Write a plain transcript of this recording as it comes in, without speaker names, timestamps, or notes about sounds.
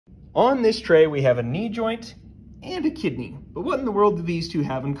On this tray, we have a knee joint and a kidney. But what in the world do these two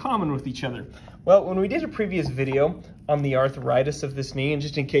have in common with each other? Well, when we did a previous video on the arthritis of this knee, and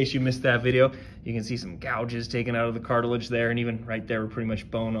just in case you missed that video, you can see some gouges taken out of the cartilage there, and even right there, we're pretty much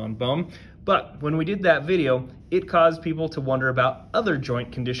bone on bone. But when we did that video, it caused people to wonder about other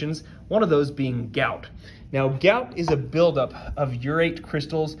joint conditions, one of those being gout. Now, gout is a buildup of urate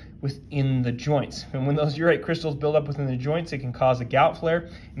crystals within the joints. And when those urate crystals build up within the joints, it can cause a gout flare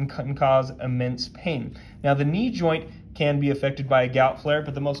and can cause immense pain. Now, the knee joint can be affected by a gout flare,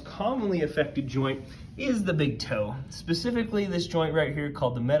 but the most commonly affected joint is the big toe. Specifically, this joint right here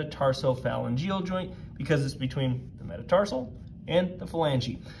called the metatarsophalangeal joint, because it's between the metatarsal and the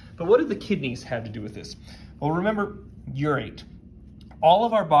phalange. But what do the kidneys have to do with this? Well, remember, urate. All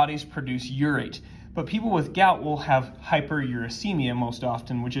of our bodies produce urate, but people with gout will have hyperuricemia most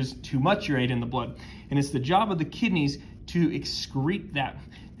often, which is too much urate in the blood. And it's the job of the kidneys to excrete that.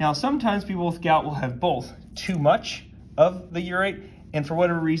 Now, sometimes people with gout will have both too much of the urate, and for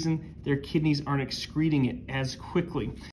whatever reason, their kidneys aren't excreting it as quickly.